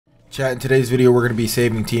Chat, in today's video we're going to be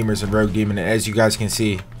saving teamers in Rogue Demon, and as you guys can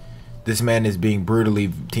see, this man is being brutally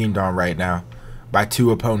teamed on right now by two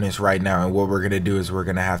opponents right now, and what we're going to do is we're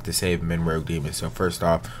going to have to save him in Rogue Demon. So first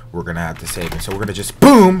off, we're going to have to save him. So we're going to just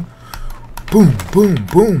boom, boom, boom,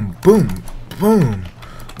 boom, boom, boom.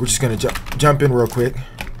 We're just going to jump in real quick.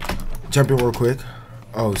 Jump in real quick.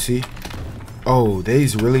 Oh, see? Oh, they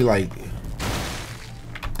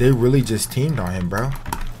really just teamed on him, bro.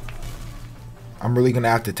 I'm really gonna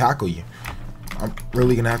have to tackle you. I'm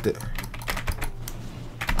really gonna have to.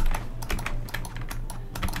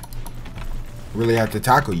 Really have to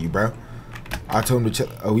tackle you, bro. I told him to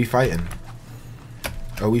chill. Oh, we fighting.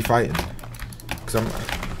 Oh, we fighting. Cause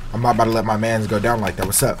I'm not about to let my mans go down like that.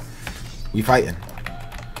 What's up? We fighting.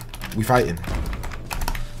 We fighting.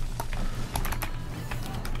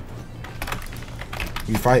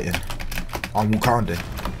 We fighting. On Wakanda.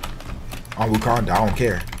 On Wakanda. I don't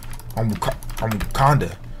care. On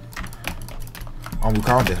Wakanda. On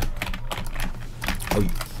Wakanda. Oh,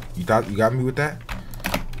 you thought you got me with that?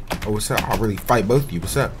 Oh, what's up? I'll really fight both of you.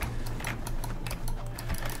 What's up?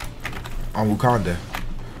 On Wakanda.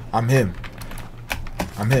 I'm him.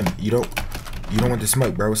 I'm him. You don't want the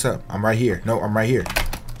smoke, bro. What's up? I'm right here. No, I'm right here.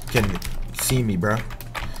 You can't see me, bro.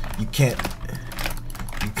 You can't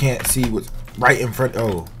see what's right in front.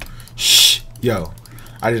 Oh, shh. Yo,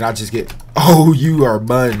 I did not just get. Oh, you are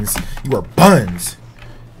buns. You are buns.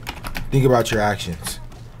 Think about your actions.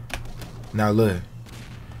 Now look.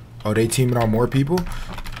 Oh, they teaming on more people?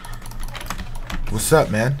 What's up,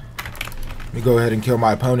 man? Let me go ahead and kill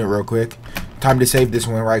my opponent real quick. Time to save this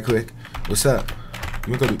one right quick. What's up?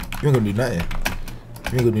 You ain't gonna do nothing.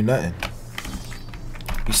 You ain't gonna do nothing.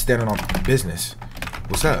 You standing on business.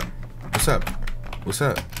 What's up? What's up? What's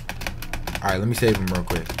up? Alright, let me save him real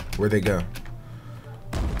quick. Where'd they go?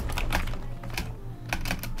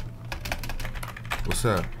 What's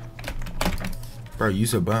up? Bro,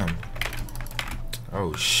 you's a bum.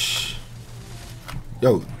 Oh, shh.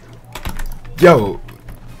 Yo.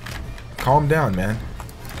 Calm down, man.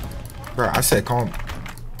 Bro, I said calm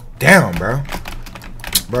down, bro.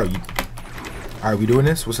 Bro, alright, we doing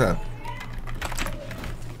this? What's up?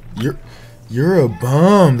 You're a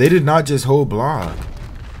bum. They did not just hold block.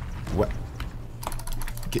 What?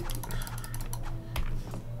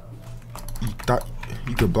 You thought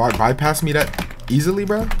you could block bypass me that easily,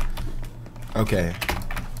 bro? Okay.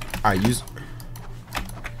 Alright,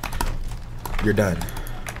 you're done.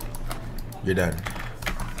 You're done.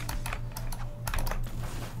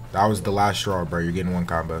 That was the last straw, bro. You're getting one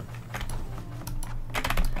combo.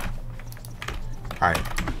 Alright.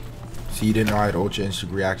 See, you didn't know I had ultra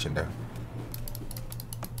instant reaction, though.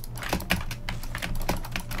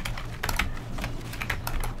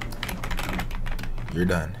 You're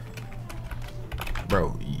done.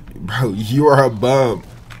 Bro, you are a bum.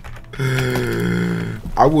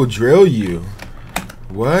 I will drill you.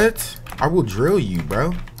 What? I will drill you,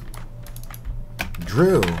 bro.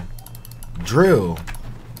 Drill. Drill.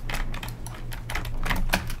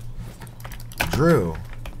 Drill.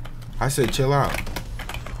 I said chill out.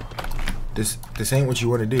 This ain't what you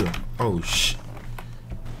want to do. Oh, shh.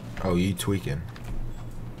 Oh, you tweaking.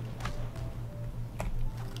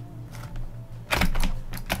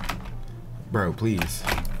 Bro, please.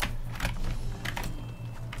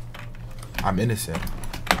 I'm innocent.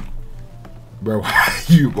 Bro,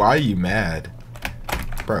 why are you mad?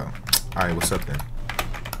 Bro. Alright, what's up then?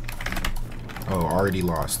 Oh, already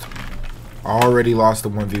lost. Already lost the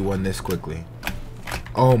 1v1 this quickly.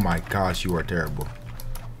 Oh my gosh, you are terrible.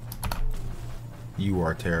 You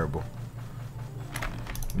are terrible.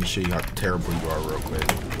 Let me show you how terrible you are real quick.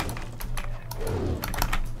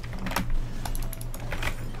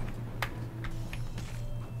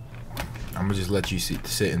 I'm gonna just let you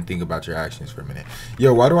sit and think about your actions for a minute.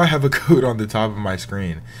 Yo, why do I have a code on the top of my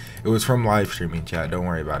screen? It was from live streaming, chat. Don't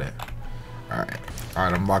worry about it. Alright.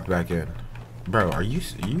 Alright, I'm locked back in. Bro, are you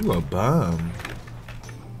a bum?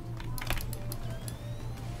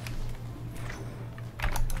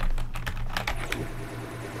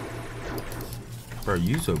 Bro,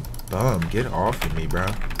 you's a bum. Get off of me, bro.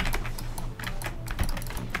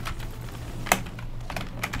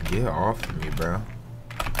 Get off of me, bro.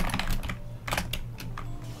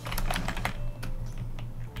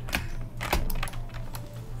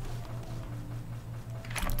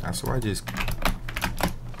 That's why I just...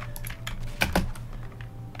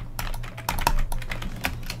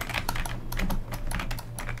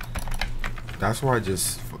 That's why I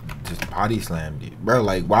just body slammed you, bro.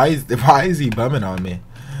 Like, why is he bumming on me?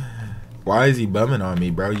 Why is he bumming on me,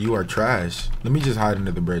 bro? You are trash. Let me just hide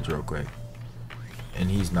under the bridge real quick.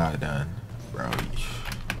 And he's not done, bro.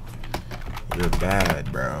 You're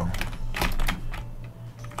bad, bro.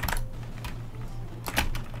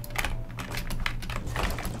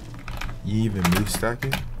 You even move stack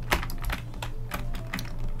it?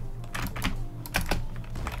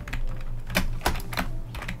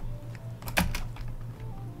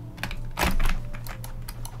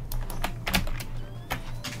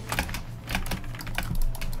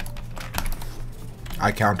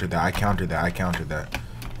 I countered that. I countered that. I countered that.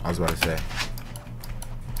 I was about to say.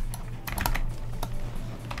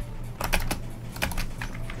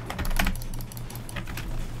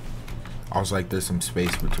 I was like, there's some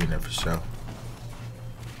space between it for sure.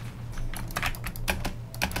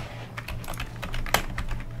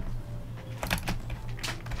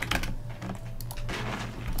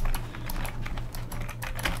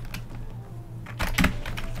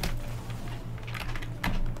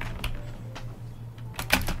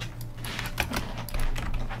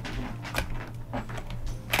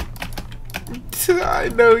 I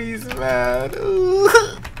know he's mad.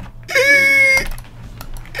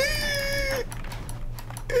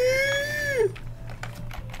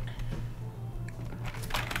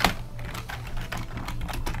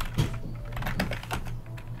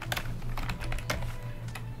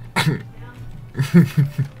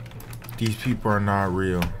 These people are not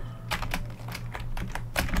real.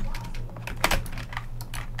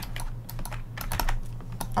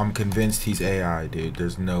 I'm convinced he's AI, dude.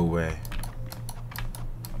 There's no way.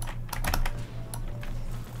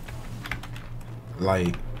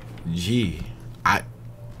 Like, gee,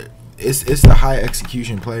 it's the high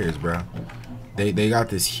execution players, bro. They got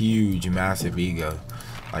this huge, massive ego.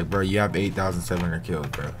 Like, bro, you have 8,700 kills,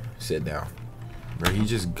 bro. Sit down, bro. He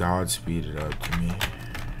just Godspeeded up to me.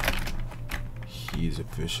 He's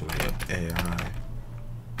officially an AI.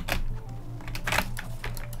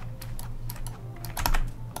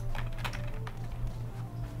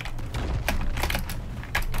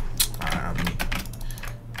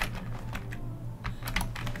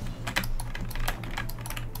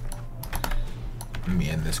 Let me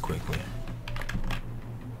end this quickly.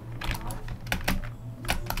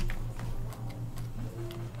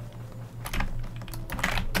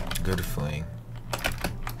 Good fling.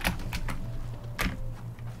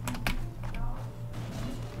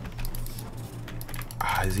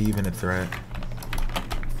 Is he even a threat?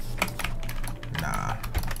 Nah.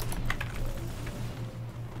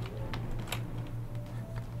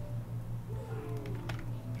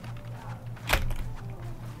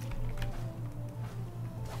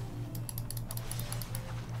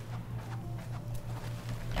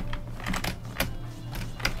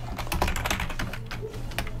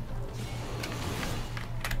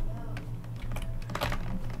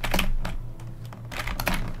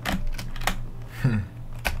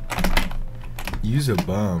 Use a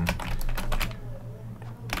bum.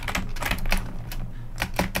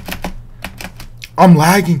 I'm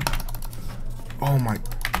lagging. Oh my.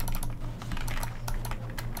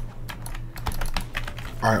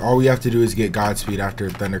 Alright, all we have to do is get Godspeed after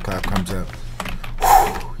Thunderclap comes up.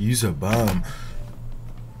 Whew, use a bum.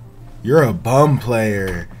 You're a bum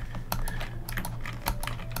player.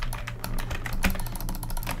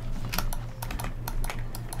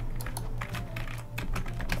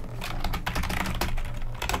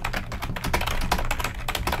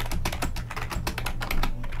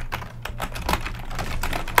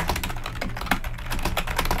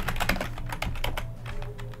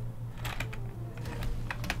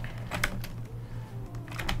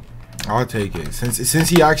 I'll take it. Since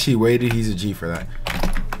he actually waited, he's a G for that.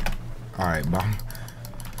 Alright, bomb.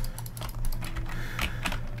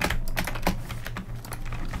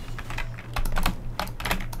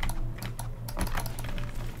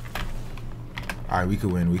 Alright, we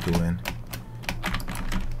could win. We could win.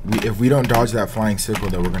 If we don't dodge that flying sickle,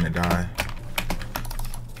 then we're gonna die.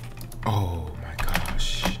 Oh my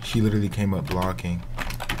gosh. He literally came up blocking.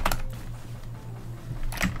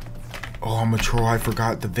 Oh, I'm a troll. I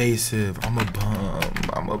forgot the evasive. I'm a bum.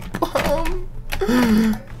 I'm a bum.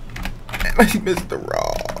 And I missed the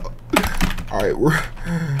raw. Alright, we're...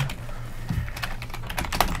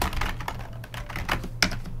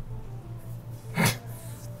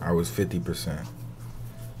 I was 50%.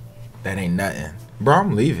 That ain't nothing. Bro,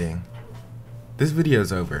 I'm leaving. This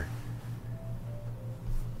video's over.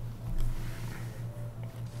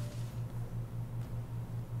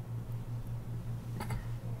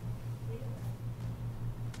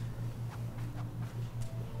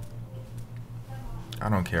 I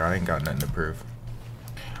don't care. I ain't got nothing to prove.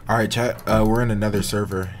 Alright, chat. We're in another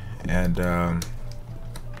server. And,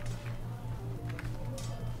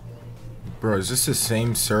 bro, is this the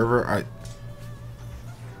same server?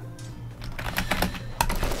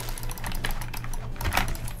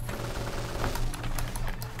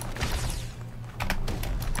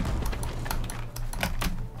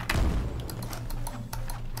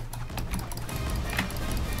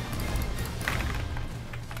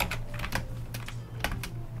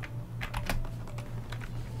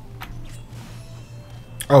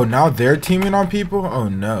 Oh, now they're teaming on people? Oh,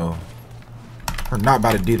 no. We're not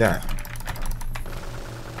about to do that.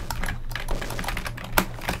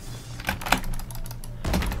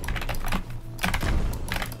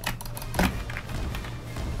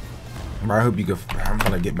 Bro, I hope you go. I'm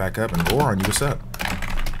gonna get back up and roar on you. What's up?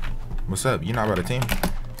 What's up? You're not about to team.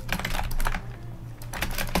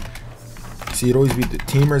 See, it always be the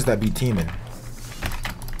teamers that be teaming.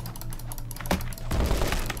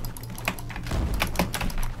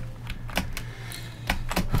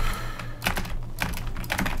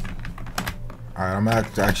 Alright, I'm gonna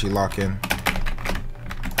have to actually lock in.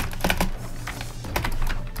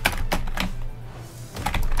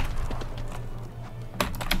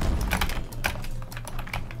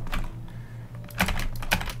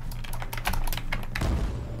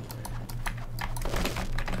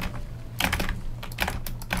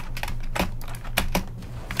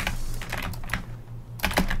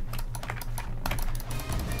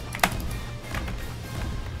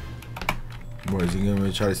 Boy, is he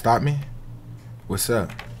gonna try to stop me? What's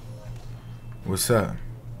up? What's up?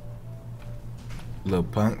 Little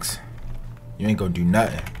punks. You ain't gonna do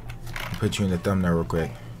nothing. I'll put you in the thumbnail real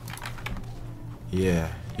quick.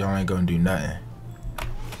 Yeah, y'all ain't gonna do nothing.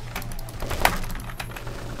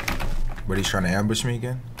 But he's trying to ambush me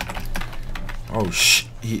again? Oh,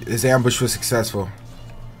 his ambush was successful.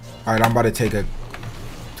 Alright, I'm about to take a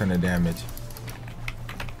ton of damage.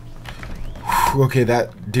 Okay,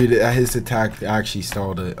 that dude, his attack actually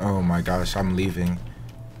stalled it. Oh my gosh, I'm leaving.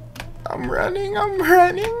 I'm running.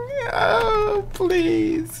 Oh,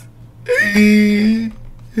 please.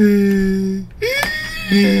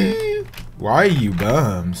 Why are you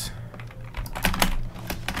bums?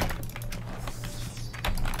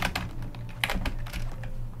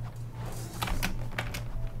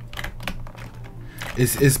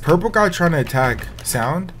 Is purple guy trying to attack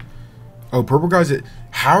sound? Oh, purple guy's it.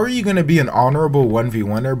 How are you gonna be an honorable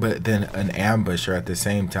 1v1er but then an ambusher at the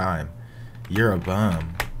same time? You're a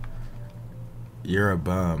bum. You're a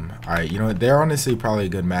bum. Alright, you know what? They're honestly probably a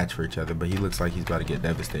good match for each other, but he looks like he's about to get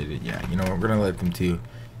devastated. Yeah, you know what? We're gonna let them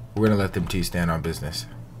two stand on business.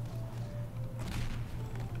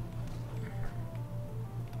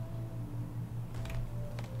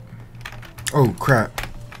 Oh crap.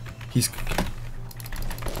 He's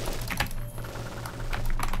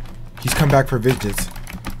come back for vengeance.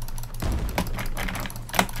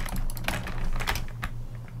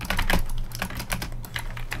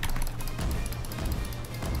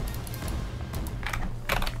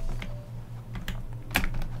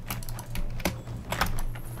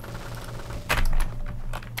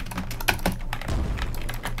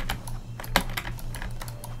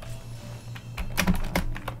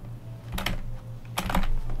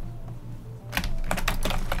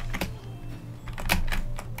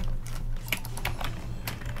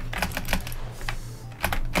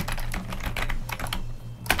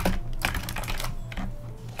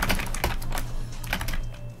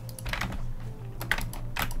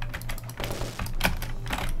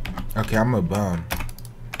 Okay, I'm a bum.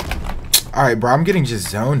 Alright, bro, I'm getting just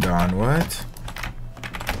zoned on. What?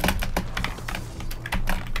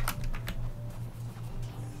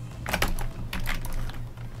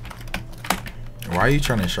 Why are you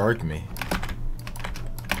trying to shark me?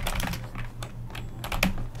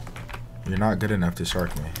 You're not good enough to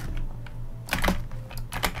shark me.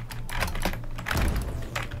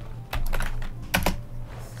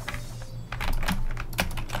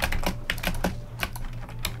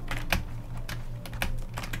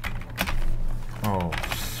 Oh.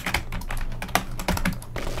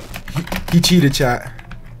 He cheated, chat.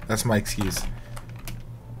 That's my excuse.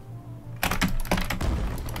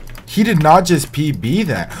 He did not just PB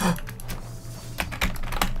that.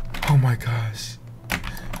 Oh my gosh.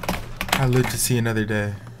 I live to see another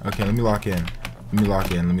day. Okay, let me lock in. Let me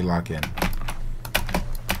lock in.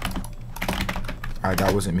 Alright,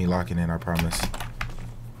 that wasn't me locking in, I promise.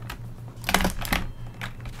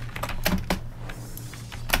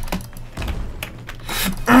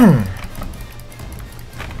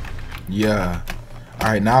 Yeah.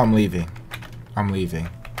 Alright, now I'm leaving. Let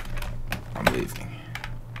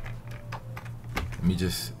me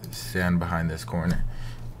just stand behind this corner.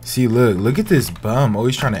 See, look at this bum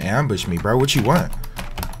always trying to ambush me, bro. What you want?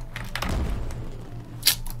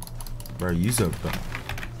 Bro, use a bum.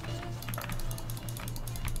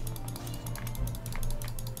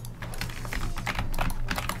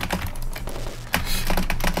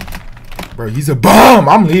 Bro, he's a bum.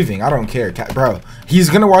 I'm leaving. I don't care. Bro, he's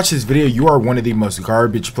going to watch this video. You are one of the most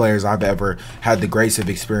garbage players I've ever had the grace of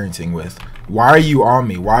experiencing with. Why are you on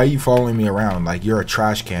me? Why are you following me around? Like, you're a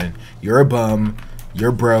trash can. You're a bum.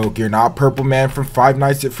 You're broke. You're not Purple Man from Five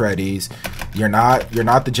Nights at Freddy's. You're not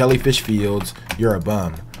the Jellyfish Fields. You're a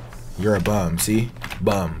bum. You're a bum. See?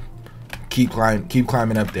 Bum. Keep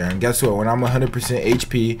climbing up there. And guess what? When I'm 100%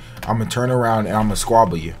 HP, I'm gonna turn around and I'm gonna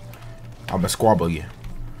squabble you. I'm gonna squabble you.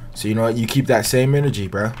 So you know what? You keep that same energy,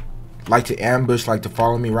 bro. Like to ambush, like to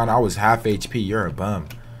follow me around. I was half HP. You're a bum.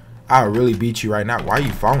 I'll really beat you right now. Why are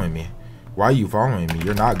you following me? Why are you following me?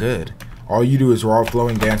 You're not good. All you do is raw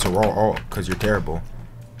flowing dance or raw alt because you're terrible.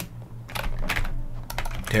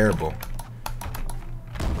 Terrible.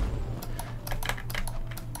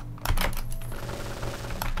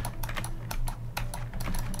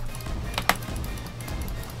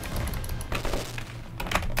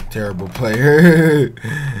 Terrible player.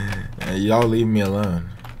 Y'all leave me alone.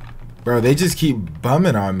 Bro, they just keep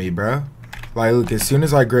bumming on me, bro. Like, look, as soon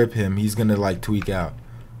as I grip him, he's gonna, like, tweak out.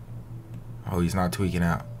 Oh, he's not tweaking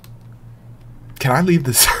out. Can I leave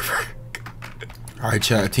the server? Alright,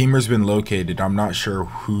 chat. Teamer's been located. I'm not sure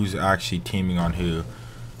who's actually teaming on who.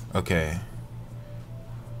 Okay.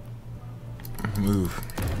 Move.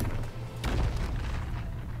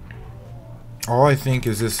 All I think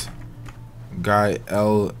is this guy,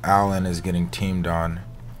 L. Allen, is getting teamed on.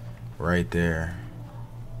 Right there.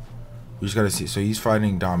 We just gotta see. So he's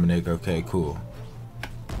fighting Dominic. Okay, cool.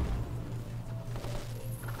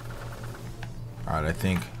 Alright, I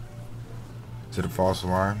think. Is it a false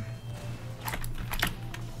alarm?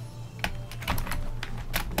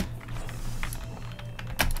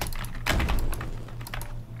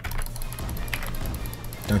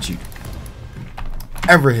 Don't you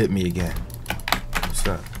ever hit me again. What's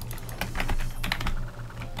up?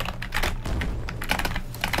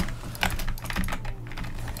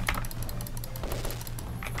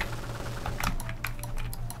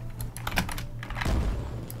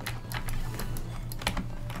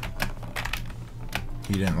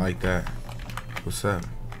 He didn't like that. What's up?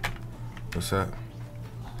 What's up?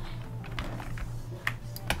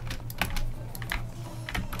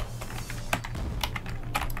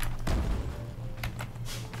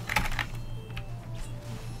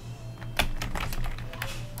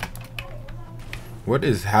 What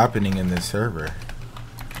is happening in this server?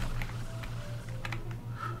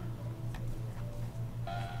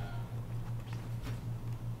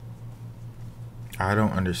 I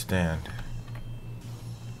don't understand.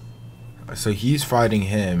 So he's fighting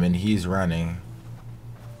him and he's running.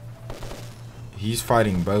 He's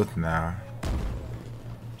fighting both now.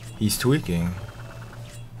 He's tweaking.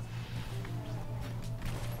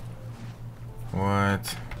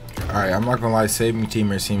 What? Alright, I'm not gonna lie, saving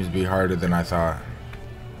Teamer seems to be harder than I thought.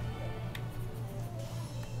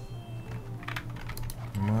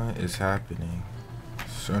 What is happening?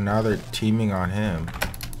 So now they're teaming on him.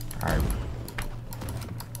 Alright.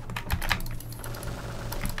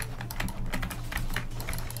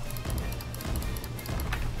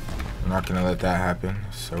 I'm not gonna let that happen,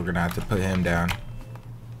 so we're gonna have to put him down.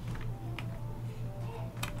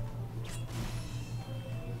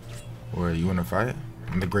 What, you wanna fight?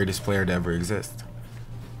 I'm the greatest player to ever exist.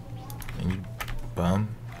 And you bum.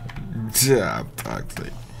 Yeah,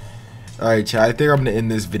 toxic. Alright, chat, I think I'm gonna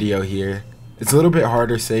end this video here. It's a little bit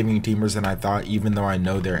harder saving teamers than I thought, even though I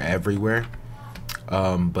know they're everywhere.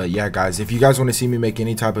 But yeah, guys, if you guys want to see me make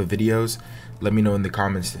any type of videos, let me know in the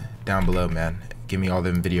comments down below, man. Give me all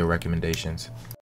them video recommendations.